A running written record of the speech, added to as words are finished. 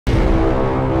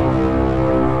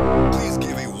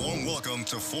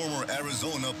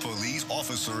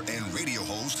producer and radio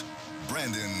host,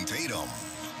 Brandon Tatum.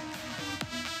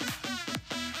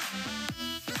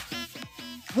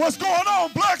 What's going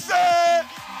on, BLEXIT?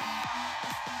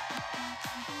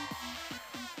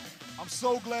 I'm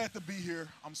so glad to be here.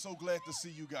 I'm so glad to see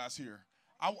you guys here.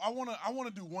 I want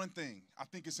to do one thing. I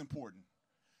think it's important.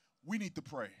 We need to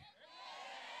pray.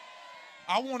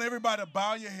 I want everybody to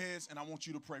bow your heads, and I want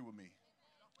you to pray with me.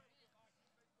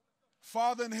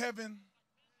 Father in heaven,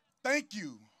 thank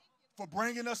you for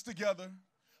bringing us together,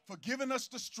 for giving us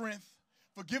the strength,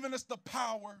 for giving us the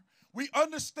power. We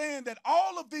understand that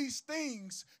all of these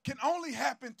things can only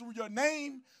happen through your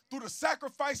name, through the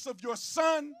sacrifice of your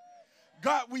son.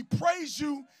 God, we praise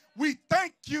you. We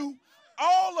thank you.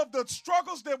 All of the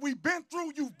struggles that we've been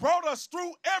through, you've brought us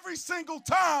through every single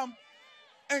time.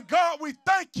 And God, we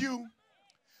thank you.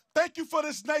 Thank you for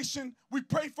this nation. We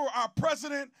pray for our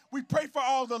president. We pray for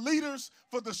all the leaders,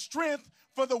 for the strength,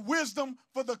 for the wisdom,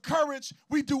 for the courage.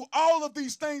 We do all of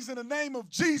these things in the name of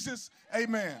Jesus.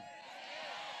 Amen.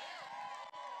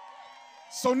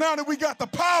 So now that we got the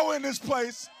power in this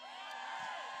place,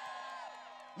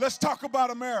 let's talk about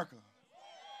America.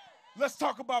 Let's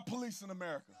talk about police in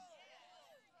America.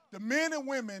 The men and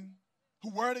women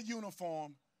who wear the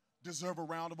uniform deserve a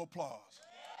round of applause.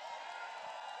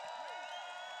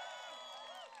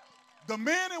 The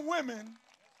men and women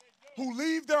who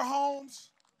leave their homes,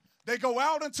 they go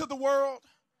out into the world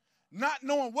not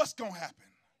knowing what's going to happen.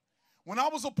 When I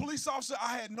was a police officer,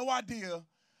 I had no idea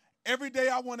every day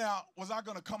I went out, was I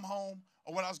going to come home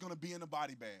or what I was going to be in the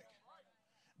body bag.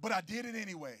 But I did it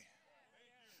anyway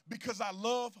because I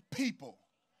love people.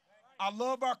 I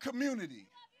love our community.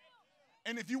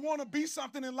 And if you want to be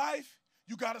something in life,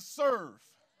 you got to serve.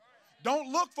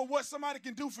 Don't look for what somebody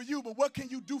can do for you, but what can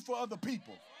you do for other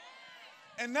people?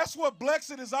 And that's what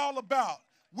BLEXIT is all about.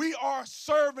 We are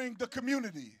serving the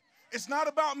community. It's not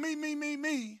about me, me, me,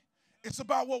 me. It's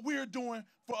about what we're doing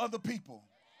for other people.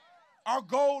 Our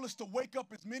goal is to wake up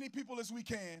as many people as we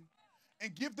can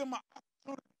and give them an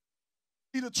opportunity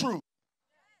to see the truth.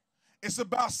 It's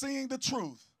about seeing the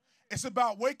truth. It's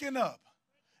about waking up.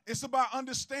 It's about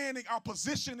understanding our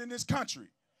position in this country.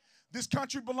 This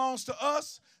country belongs to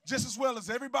us just as well as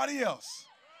everybody else.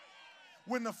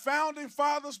 When the founding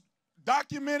fathers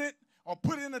documented or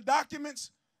put in the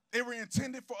documents, they were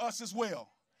intended for us as well.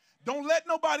 Don't let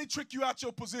nobody trick you out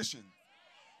your position.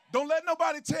 Don't let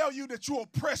nobody tell you that you're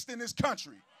oppressed in this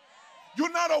country.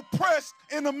 You're not oppressed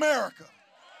in America.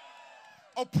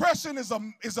 Oppression is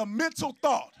a mental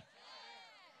thought.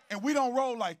 And we don't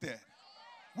roll like that.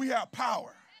 We have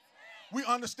power. We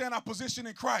understand our position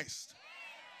in Christ.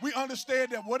 We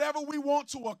understand that whatever we want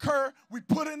to occur, we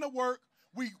put in the work,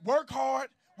 we work hard,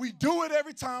 we do it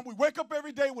every time, we wake up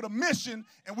every day with a mission,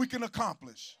 and we can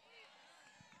accomplish.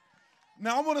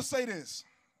 Now, I want to say this.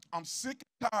 I'm sick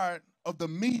and tired of the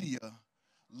media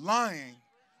lying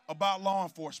about law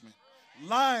enforcement,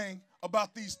 lying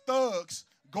about these thugs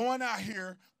going out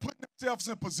here, putting themselves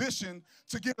in position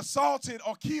to get assaulted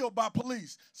or killed by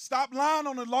police. Stop lying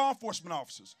on the law enforcement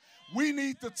officers. We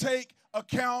need to take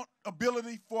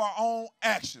accountability for our own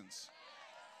actions.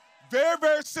 Very,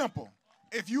 very simple.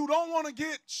 If you don't want to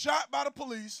get shot by the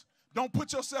police, don't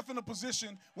put yourself in a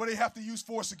position where they have to use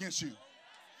force against you.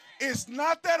 It's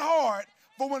not that hard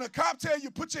for when a cop tells you,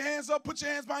 put your hands up, put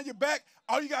your hands behind your back,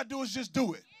 all you got to do is just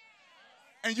do it.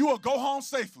 And you will go home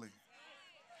safely.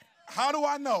 How do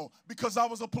I know? Because I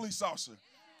was a police officer.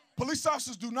 Police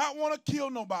officers do not want to kill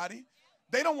nobody.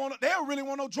 They don't really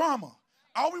want no drama.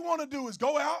 All we want to do is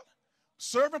go out,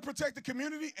 serve and protect the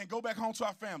community, and go back home to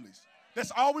our families.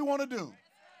 That's all we want to do.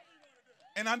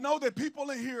 And I know that people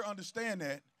in here understand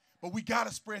that, but we got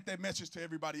to spread that message to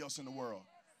everybody else in the world.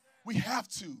 We have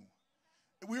to.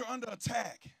 We're under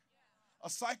attack, a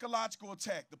psychological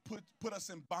attack to put us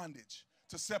in bondage,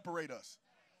 to separate us.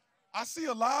 I see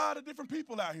a lot of different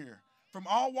people out here from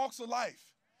all walks of life.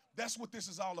 That's what this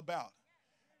is all about.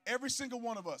 Every single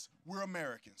one of us, we're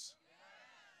Americans.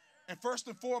 And first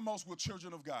and foremost, we're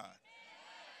children of God.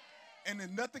 And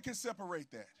then nothing can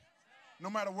separate that. No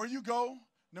matter where you go,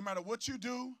 no matter what you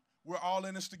do, we're all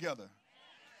in this together.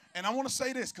 And I want to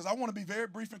say this because I want to be very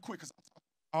brief and quick because I talk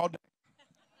all day.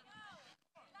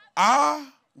 I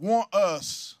want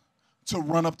us to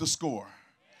run up the score.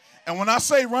 And when I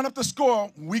say run up the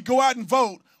score, when we go out and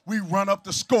vote, we run up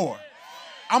the score.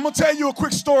 I'm going to tell you a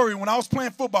quick story. When I was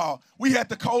playing football, we had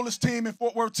the coldest team in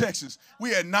Fort Worth, Texas.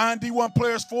 We had 9 D1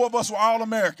 players, 4 of us were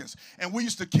All-Americans, and we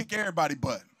used to kick everybody's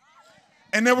butt.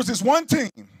 And there was this one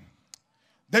team,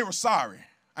 they were sorry.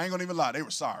 I ain't going to even lie, they were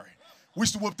sorry. We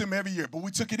used to whoop them every year, but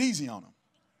we took it easy on them.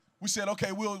 We said,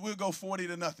 okay, we'll go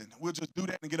 40-0. We'll just do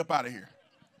that and get up out of here.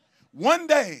 One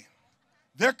day,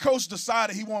 Their coach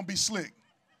decided he wanted to be slick.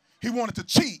 He wanted to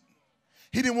cheat.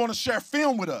 He didn't want to share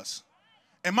film with us.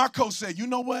 And my coach said, you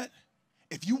know what?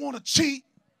 If you want to cheat,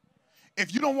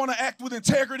 if you don't want to act with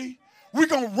integrity, we're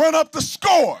going to run up the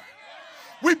score.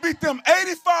 We beat them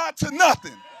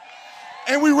 85-0.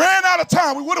 And we ran out of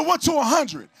time. We would have went to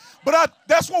 100. But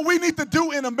that's what we need to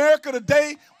do in America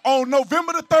today. On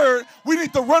November the 3rd, we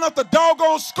need to run up the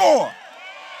doggone score.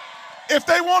 If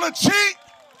they want to cheat,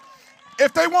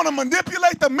 if they want to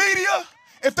manipulate the media,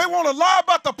 if they want to lie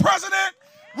about the president,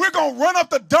 we're going to run up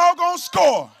the doggone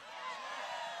score.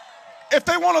 If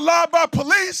they want to lie about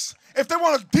police, if they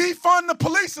want to defund the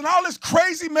police and all this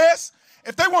crazy mess,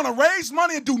 if they want to raise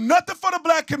money and do nothing for the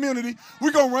black community,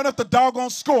 we're going to run up the doggone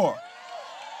score.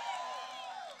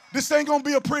 This ain't going to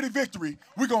be a pretty victory.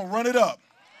 We're going to run it up.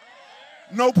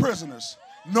 No prisoners,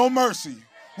 no mercy.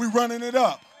 We're running it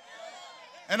up.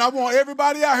 And I want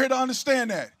everybody out here to understand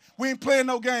that. We ain't playing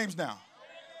no games now.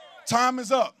 Time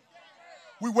is up.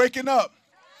 We're waking up.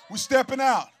 We're stepping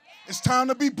out. It's time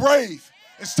to be brave.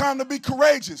 It's time to be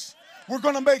courageous. We're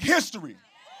going to make history.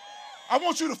 I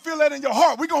want you to feel that in your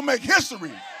heart. We're going to make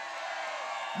history.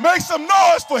 Make some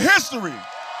noise for history.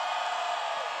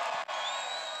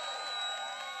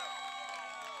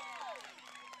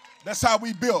 That's how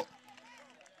we built.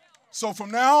 So from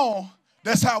now on,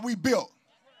 that's how we built.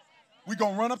 We're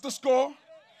going to run up the score.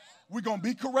 We're going to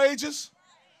be courageous.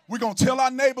 We're going to tell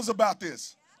our neighbors about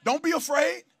this. Don't be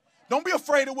afraid. Don't be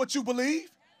afraid of what you believe.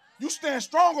 You stand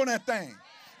strong on that thing.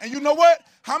 And you know what?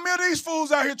 How many of these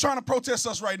fools out here trying to protest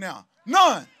us right now?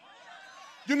 None.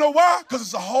 You know why? Because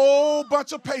it's a whole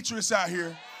bunch of patriots out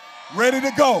here ready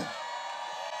to go.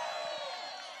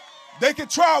 They can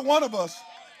try one of us.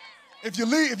 If you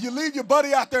leave your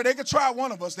buddy out there, they can try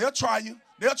one of us. They'll try you.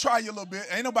 They'll try you a little bit.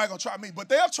 Ain't nobody going to try me, but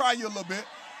they'll try you a little bit.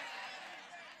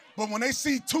 But when they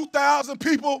see 2,000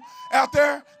 people out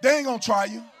there, they ain't going to try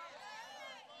you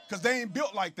because they ain't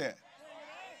built like that.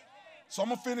 So I'm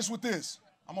going to finish with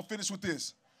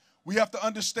this. We have to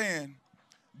understand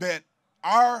that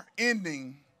our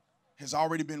ending has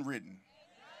already been written.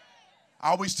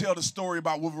 I always tell the story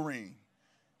about Wolverine.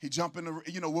 He jump in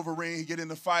the, Wolverine, he get in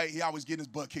the fight, he always get his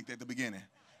butt kicked at the beginning.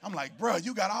 I'm like, bro,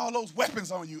 you got all those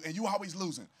weapons on you and you always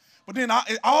losing. But then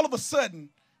all of a sudden,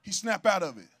 he snap out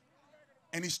of it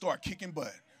and he start kicking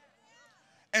butt.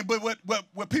 But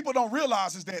what people don't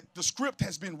realize is that the script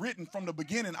has been written from the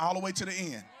beginning all the way to the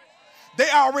end.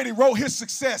 They already wrote his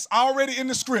success already in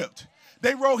the script.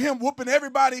 They wrote him whooping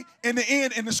everybody in the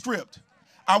end in the script.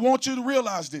 I want you to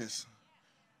realize this.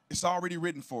 It's already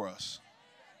written for us.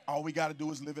 All we got to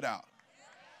do is live it out.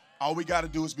 All we got to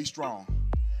do is be strong.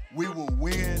 We will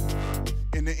win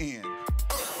in the end.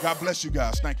 God bless you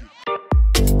guys. Thank you.